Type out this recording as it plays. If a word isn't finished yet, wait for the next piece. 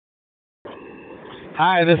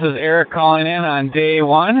Hi, this is Eric calling in on day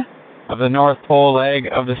one of the North Pole leg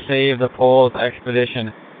of the Save the Poles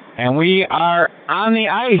expedition. And we are on the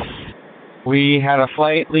ice. We had a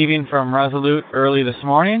flight leaving from Resolute early this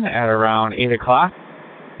morning at around 8 o'clock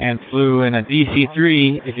and flew in a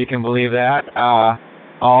DC-3, if you can believe that,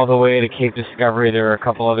 all the way to Cape Discovery. There were a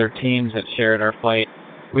couple other teams that shared our flight.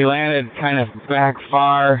 We landed kind of back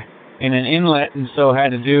far in an inlet, and so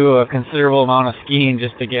had to do a considerable amount of skiing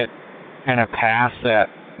just to get kind of past that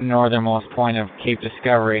northernmost point of Cape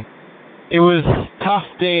Discovery. It was a tough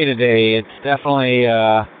day today. It's definitely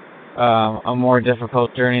a more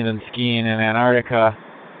difficult journey than skiing in Antarctica,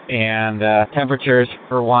 and temperatures,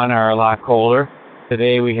 for one, are a lot colder.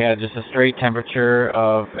 Today we had just a straight temperature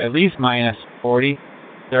of at least minus 40.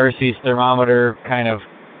 Darcy's thermometer kind of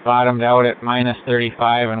bottomed out at minus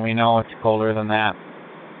 35, and we know it's colder than that.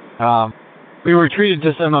 We were treated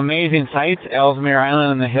to some amazing sights, Ellesmere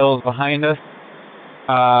Island and the hills behind us.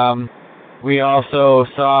 We also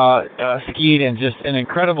skied in just an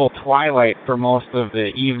incredible twilight for most of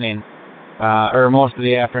the evening, or most of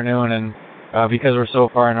the afternoon, and because we're so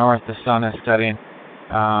far north, the sun is setting,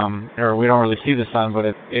 or we don't really see the sun, but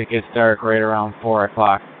it gets dark right around 4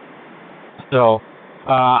 o'clock. So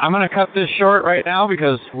I'm going to cut this short right now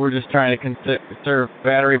because we're just trying to conserve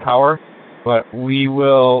battery power. But we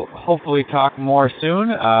will hopefully talk more soon.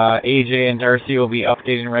 AJ and Darcy will be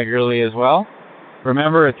updating regularly as well.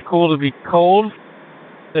 Remember, it's cool to be cold.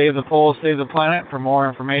 Save the poles, save the planet. For more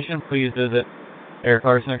information, please visit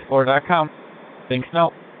EricLarsonExplorer.com. Think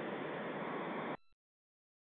snow.